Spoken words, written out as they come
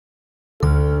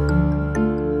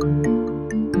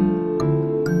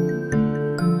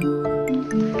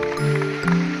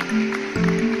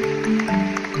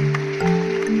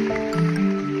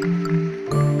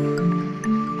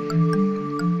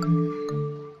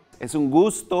Es un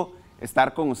gusto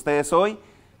estar con ustedes hoy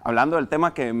hablando del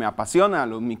tema que me apasiona,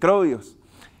 los microbios.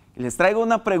 Les traigo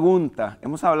una pregunta.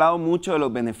 Hemos hablado mucho de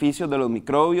los beneficios de los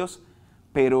microbios,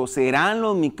 pero ¿serán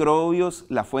los microbios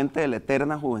la fuente de la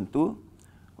eterna juventud?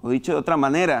 O dicho de otra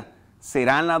manera,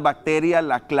 ¿serán las bacterias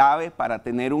la clave para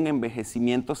tener un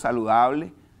envejecimiento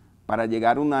saludable, para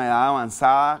llegar a una edad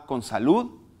avanzada con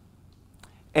salud?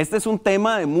 Este es un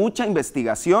tema de mucha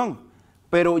investigación,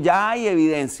 pero ya hay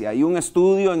evidencia. Hay un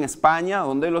estudio en España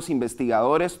donde los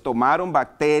investigadores tomaron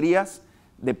bacterias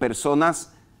de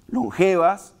personas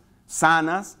longevas,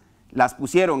 sanas, las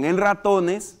pusieron en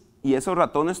ratones y esos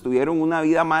ratones tuvieron una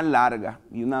vida más larga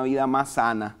y una vida más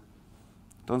sana.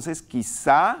 Entonces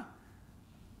quizá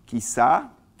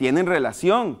tienen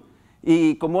relación.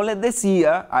 Y como les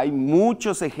decía, hay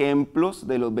muchos ejemplos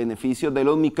de los beneficios de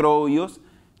los microbios.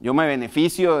 Yo me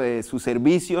beneficio de sus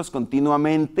servicios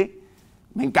continuamente.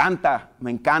 Me encanta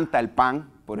el pan,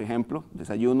 por ejemplo.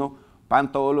 Desayuno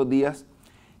pan todos los días.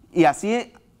 Y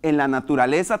así en la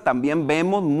naturaleza también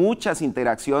vemos muchas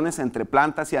interacciones entre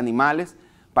plantas y animales.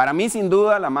 Para mí, sin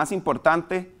duda, la más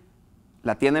importante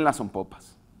la tienen las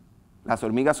zompopas. Las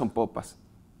hormigas zompopas.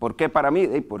 ¿Por qué para mí?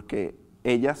 Porque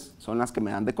ellas son las que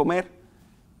me dan de comer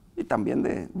y también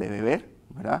de beber,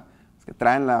 ¿verdad? Es que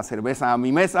traen la cerveza a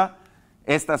mi mesa.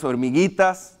 Estas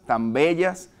hormiguitas tan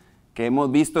bellas que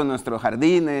hemos visto en nuestros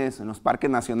jardines, en los parques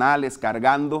nacionales,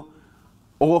 cargando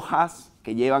hojas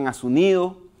que llevan a su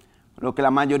nido. Lo que la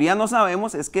mayoría no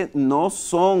sabemos es que no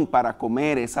son para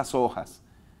comer esas hojas,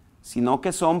 sino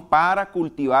que son para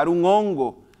cultivar un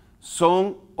hongo.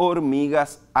 Son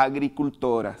hormigas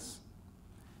agricultoras.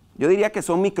 Yo diría que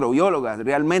son microbiólogas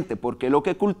realmente, porque lo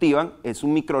que cultivan es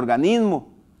un microorganismo.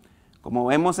 Como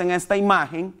vemos en esta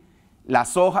imagen,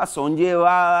 las hojas son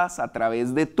llevadas a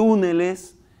través de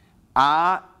túneles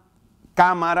a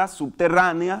cámaras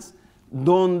subterráneas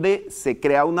donde se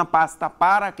crea una pasta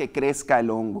para que crezca el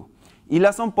hongo. Y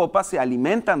las zompopas se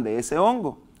alimentan de ese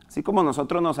hongo, así como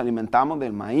nosotros nos alimentamos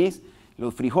del maíz,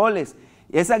 los frijoles.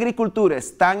 Esa agricultura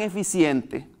es tan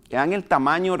eficiente que dan el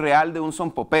tamaño real de un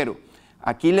zompopero.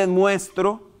 Aquí les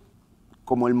muestro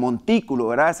como el montículo,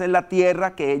 ¿verdad? Esa es la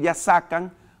tierra que ellas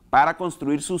sacan para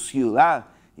construir su ciudad.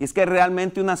 Y es que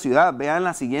realmente una ciudad, vean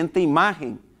la siguiente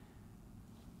imagen.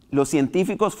 Los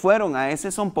científicos fueron a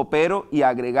ese zompopero y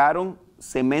agregaron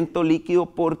cemento líquido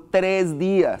por 3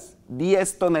 días,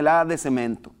 10 toneladas de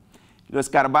cemento. Lo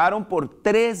escarbaron por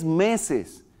 3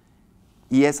 meses.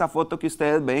 Y esa foto que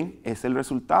ustedes ven es el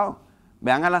resultado.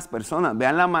 Vean a las personas,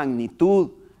 vean la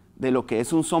magnitud de lo que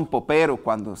es un zompopero.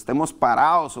 Cuando estemos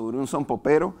parados sobre un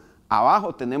zompopero,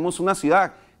 abajo tenemos una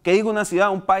ciudad. ¿Qué digo una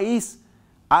ciudad? Un país.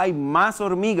 Hay más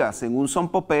hormigas en un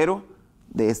zompopero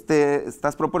de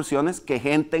estas proporciones que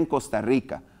gente en Costa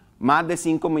Rica. Más de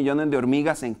 5 millones de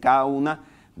hormigas en cada una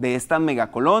de estas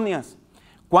megacolonias.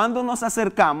 Cuando nos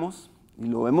acercamos, y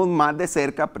lo vemos más de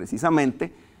cerca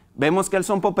precisamente, vemos que el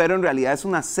zompopero en realidad es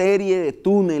una serie de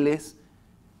túneles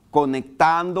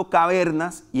conectando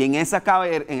cavernas, y en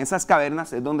esas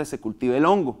cavernas es donde se cultiva el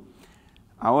hongo.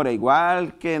 Ahora,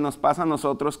 igual que nos pasa a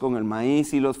nosotros con el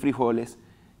maíz y los frijoles,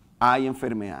 hay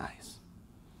enfermedades,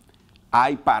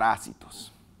 hay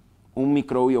parásitos, un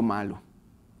microbio malo.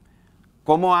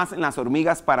 ¿Cómo hacen las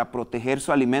hormigas para proteger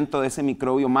su alimento de ese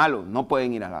microbio malo? No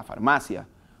pueden ir a la farmacia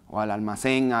o al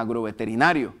almacén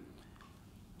agroveterinario.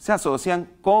 Se asocian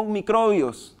con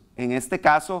microbios, en este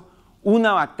caso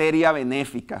una bacteria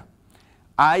benéfica.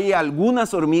 Hay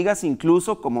algunas hormigas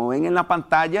incluso, como ven en la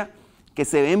pantalla, que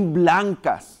se ven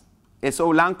blancas. Eso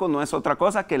blanco no es otra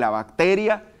cosa que la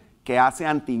bacteria que hace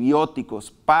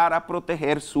antibióticos para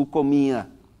proteger su comida.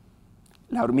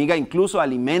 La hormiga incluso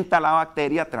alimenta a la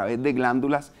bacteria a través de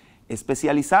glándulas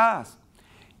especializadas.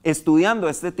 Estudiando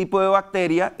este tipo de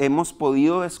bacteria hemos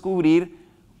podido descubrir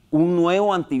un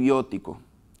nuevo antibiótico.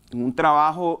 En un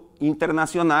trabajo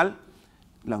internacional,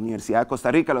 la Universidad de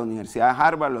Costa Rica, la Universidad de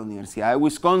Harvard, la Universidad de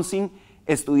Wisconsin,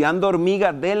 estudiando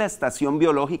hormigas de la estación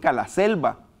biológica La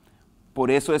Selva.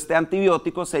 Por eso este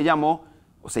antibiótico se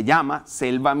llama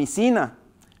selvamicina.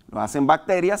 Lo hacen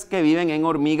bacterias que viven en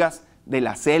hormigas de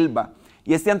la selva.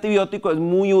 Y este antibiótico es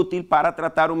muy útil para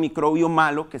tratar un microbio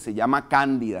malo que se llama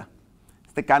cándida.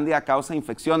 Este cándida causa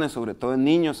infecciones, sobre todo en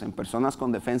niños, en personas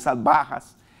con defensas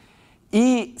bajas.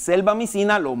 Y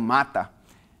selvamicina lo mata.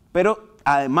 Pero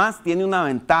además tiene una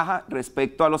ventaja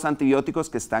respecto a los antibióticos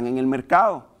que están en el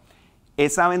mercado.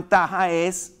 Esa ventaja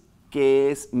es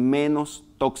que es menos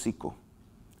tóxico.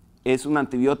 Es un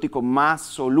antibiótico más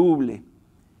soluble.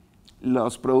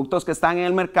 Los productos que están en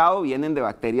el mercado vienen de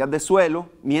bacterias de suelo,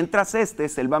 mientras este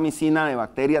es selvamicina de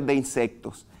bacterias de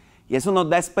insectos. Y eso nos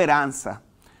da esperanza.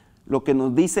 lo que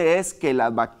nos dice es que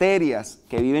las bacterias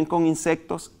que viven con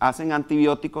insectos hacen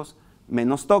antibióticos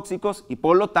menos tóxicos y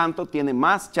por lo tanto tiene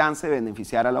más chance de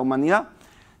beneficiar a la humanidad.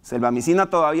 Selvamicina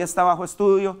todavía está bajo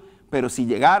estudio, pero si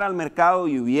llegara al mercado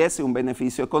y hubiese un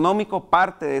beneficio económico,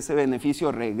 parte de ese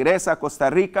beneficio regresa a Costa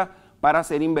Rica para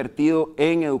ser invertido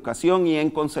en educación y en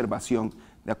conservación,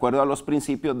 de acuerdo a los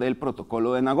principios del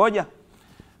protocolo de Nagoya.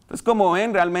 Entonces, como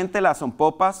ven, realmente las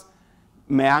zompopas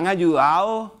me han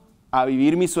ayudado a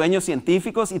vivir mis sueños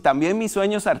científicos y también mis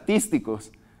sueños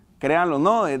artísticos. Créanlo o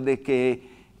no, desde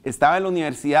que estaba en la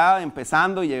universidad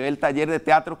empezando, llevé el taller de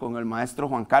teatro con el maestro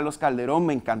Juan Carlos Calderón,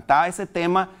 me encantaba ese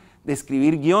tema de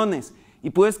escribir guiones.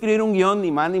 Y pude escribir un guión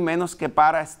ni más ni menos que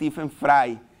para Stephen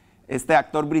Fry, este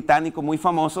actor británico muy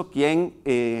famoso, quien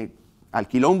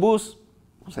alquiló un bus,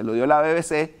 se lo dio la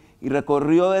BBC, y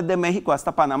recorrió desde México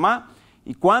hasta Panamá.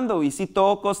 Y cuando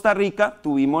visitó Costa Rica,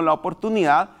 tuvimos la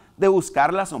oportunidad de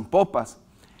buscar las zompopas.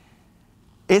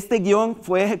 Este guión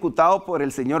fue ejecutado por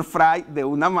el señor Fry de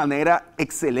una manera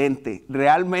excelente.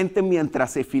 Realmente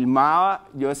mientras se filmaba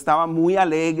yo estaba muy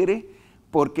alegre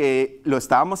porque lo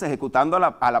estábamos ejecutando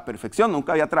a la perfección.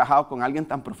 Nunca había trabajado con alguien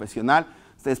tan profesional.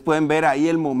 Ustedes pueden ver ahí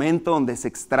el momento donde se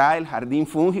extrae el jardín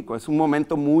fúngico. Es un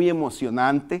momento muy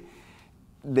emocionante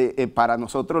para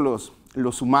nosotros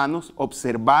los humanos,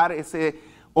 observar ese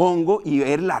hongo y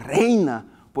ver la reina,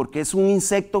 porque es un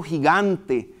insecto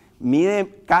gigante,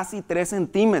 mide casi 3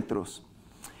 centímetros.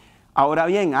 Ahora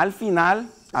bien, al final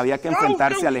había que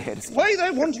enfrentarse al ejército. Why are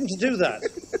they wanting to do that?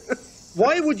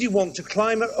 Why would you want to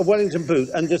climb a Wellington boot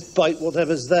and just bite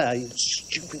whatever's there? You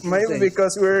stupid Maybe thing.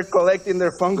 because we're collecting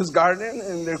their fungus garden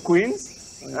and their queens.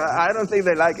 I don't think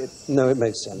they like it. No, it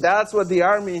makes sense. That's what the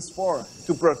army is for,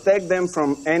 to protect them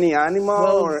from any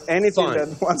animal or anything fine.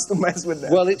 that wants to mess with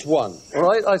them. Well, it's one. All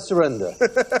right, I surrender.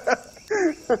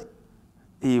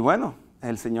 Y bueno,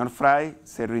 el señor Fry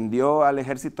se rindió al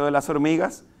ejército de las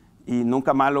hormigas y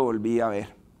nunca más lo volví a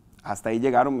ver. Hasta ahí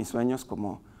llegaron mis sueños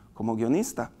como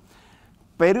guionista.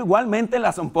 Pero igualmente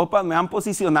las zompopas me han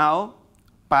posicionado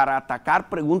para atacar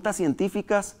preguntas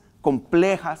científicas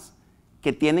complejas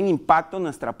que tienen impacto en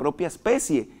nuestra propia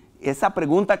especie. Esa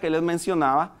pregunta que les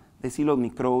mencionaba, de si los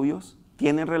microbios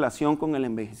tienen relación con el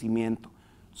envejecimiento,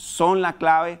 son la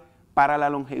clave para la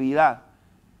longevidad.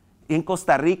 En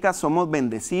Costa Rica somos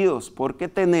bendecidos porque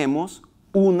tenemos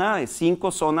una de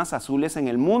 5 zonas azules en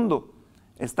el mundo.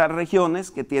 Estas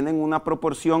regiones que tienen una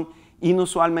proporción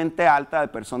inusualmente alta de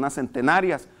personas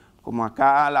centenarias, como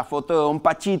acá la foto de don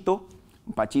Pachito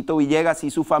Villegas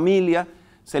y su familia,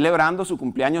 celebrando su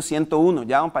cumpleaños 101.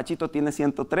 Ya don Pachito tiene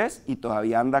 103 y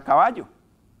todavía anda a caballo.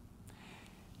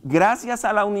 Gracias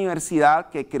a la universidad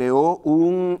que creó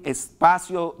un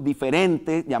espacio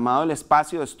diferente llamado el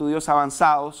Espacio de Estudios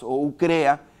Avanzados o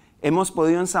UCREA, hemos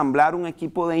podido ensamblar un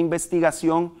equipo de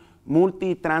investigación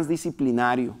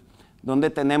multitransdisciplinario, donde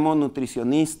tenemos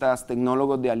nutricionistas,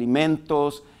 tecnólogos de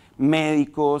alimentos,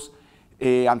 médicos,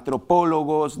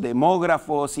 antropólogos,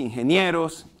 demógrafos,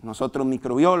 ingenieros, nosotros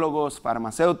microbiólogos,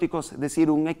 farmacéuticos, es decir,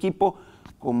 un equipo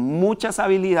con muchas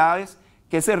habilidades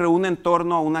que se reúne en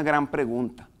torno a una gran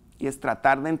pregunta, y es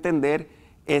tratar de entender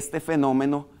este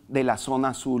fenómeno de la zona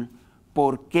azul.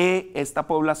 ¿Por qué esta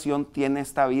población tiene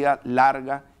esta vida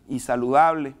larga y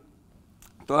saludable?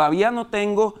 Todavía no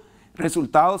tengo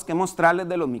resultados que mostrarles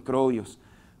de los microbios,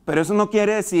 pero eso no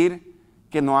quiere decir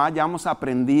que no hayamos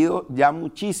aprendido ya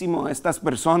muchísimo de estas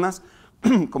personas,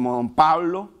 como don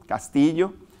Pablo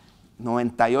Castillo,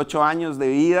 98 años de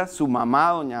vida, su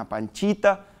mamá, doña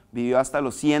Panchita, vivió hasta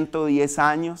los 110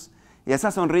 años, y esa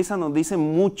sonrisa nos dice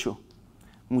mucho,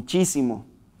 muchísimo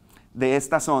de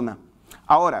esta zona.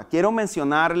 Ahora, quiero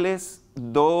mencionarles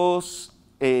 2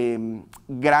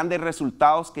 grandes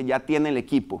resultados que ya tiene el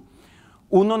equipo.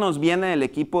 Uno nos viene del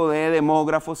equipo de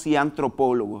demógrafos y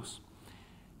antropólogos,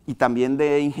 y también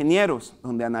de ingenieros,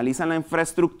 donde analizan la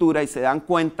infraestructura y se dan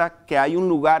cuenta que hay un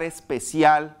lugar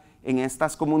especial en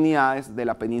estas comunidades de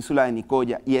la península de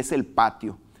Nicoya, y es el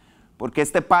patio. Porque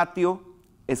este patio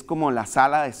es como la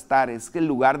sala de estar, es el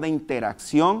lugar de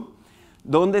interacción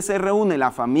donde se reúne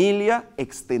la familia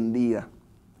extendida,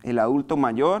 el adulto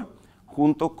mayor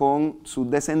junto con sus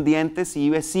descendientes y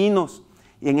vecinos.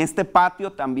 Y en este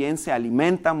patio también se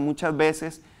alimentan muchas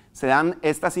veces, se dan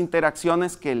estas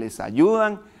interacciones que les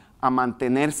ayudan a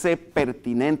mantenerse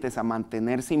pertinentes, a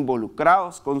mantenerse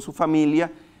involucrados con su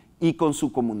familia y con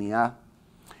su comunidad.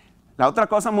 La otra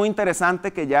cosa muy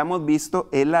interesante que ya hemos visto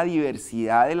es la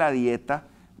diversidad de la dieta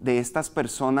de estas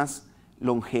personas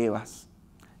longevas.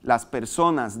 Las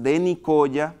personas de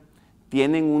Nicoya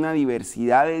tienen una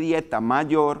diversidad de dieta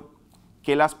mayor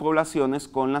que las poblaciones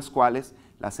con las cuales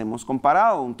las hemos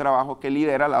comparado, un trabajo que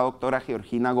lidera la doctora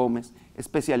Georgina Gómez,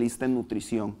 especialista en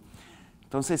nutrición.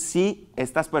 Entonces sí,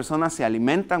 estas personas se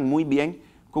alimentan muy bien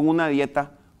con una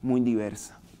dieta muy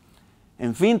diversa.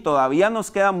 En fin, todavía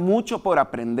nos queda mucho por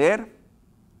aprender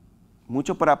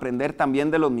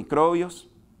también de los microbios,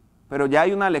 pero ya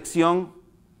hay una lección,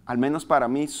 al menos para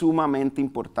mí, sumamente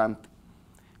importante.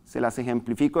 Se las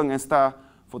ejemplifico en esta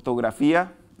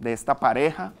fotografía de esta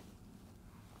pareja,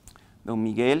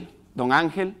 don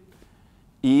Ángel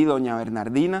y doña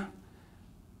Bernardina,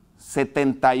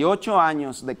 78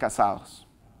 años de casados.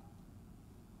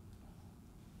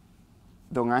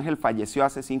 Don Ángel falleció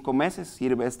hace 5 meses,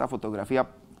 sirve esta fotografía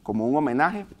como un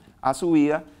homenaje a su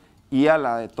vida y a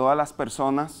la de todas las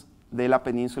personas de la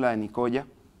península de Nicoya,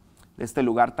 de este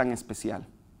lugar tan especial.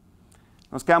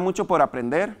 Nos queda mucho por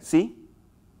aprender, sí,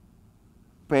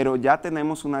 pero ya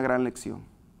tenemos una gran lección.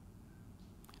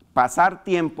 Pasar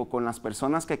tiempo con las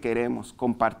personas que queremos,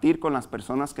 compartir con las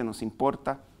personas que nos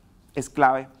importa, es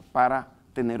clave para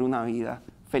tener una vida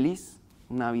feliz,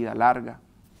 una vida larga,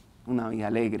 una vida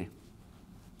alegre.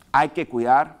 Hay que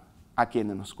cuidar a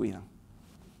quienes nos cuidan.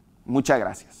 Muchas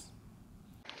gracias.